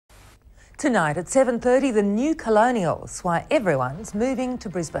Tonight at 7:30, the new Colonials, why everyone's moving to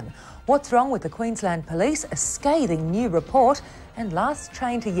Brisbane. What's wrong with the Queensland Police? A scathing new report. And last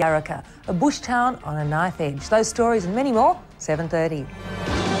train to Yarraka, a bush town on a knife edge. Those stories and many more, 7:30.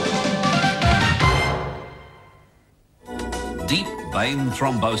 Deep vein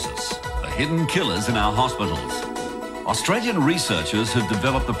thrombosis, the hidden killers in our hospitals. Australian researchers have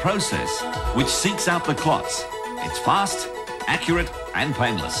developed a process which seeks out the clots. It's fast, accurate and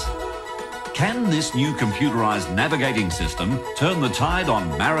painless. Can this new computerised navigating system turn the tide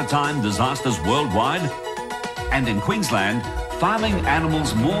on maritime disasters worldwide? And in Queensland, farming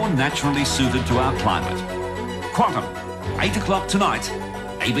animals more naturally suited to our climate. Quantum, 8 o'clock tonight,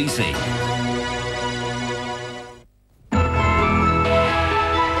 ABC.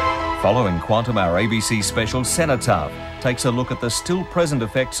 Following Quantum, our ABC special Cenotaph takes a look at the still present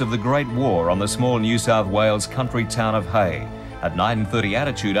effects of the Great War on the small New South Wales country town of Hay. At 9:30,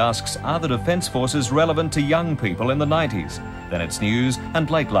 Attitude asks, are the Defence Forces relevant to young people in the 90s? Then it's news and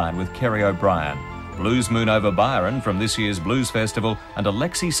Lateline with Kerry O'Brien. Blues Moon over Byron from this year's Blues Festival, and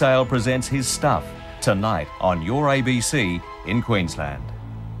Alexi Sale presents his stuff tonight on your ABC in Queensland.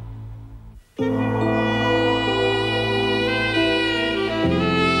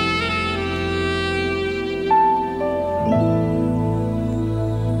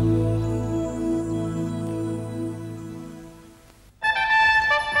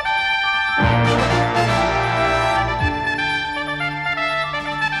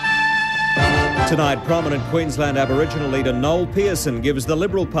 Tonight, prominent Queensland Aboriginal leader Noel Pearson gives the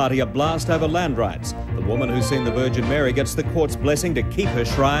Liberal Party a blast over land rights. The woman who's seen the Virgin Mary gets the court's blessing to keep her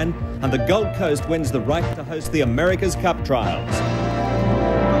shrine, and the Gold Coast wins the right to host the America's Cup trials.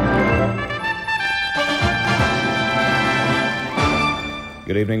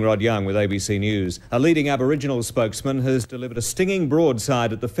 Good evening, Rod Young with ABC News. A leading Aboriginal spokesman has delivered a stinging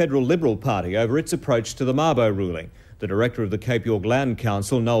broadside at the federal Liberal Party over its approach to the Mabo ruling. The director of the Cape York Land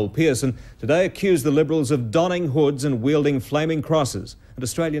Council, Noel Pearson, today accused the Liberals of donning hoods and wielding flaming crosses. And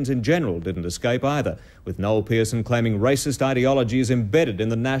Australians in general didn't escape either, with Noel Pearson claiming racist ideology is embedded in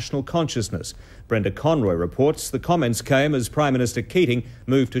the national consciousness. Brenda Conroy reports the comments came as Prime Minister Keating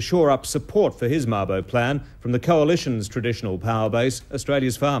moved to shore up support for his Mabo plan from the Coalition's traditional power base,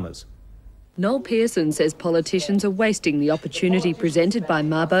 Australia's farmers. Noel Pearson says politicians are wasting the opportunity presented by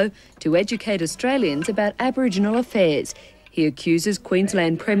Mabo to educate Australians about Aboriginal affairs. He accuses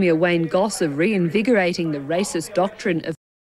Queensland Premier Wayne Goss of reinvigorating the racist doctrine of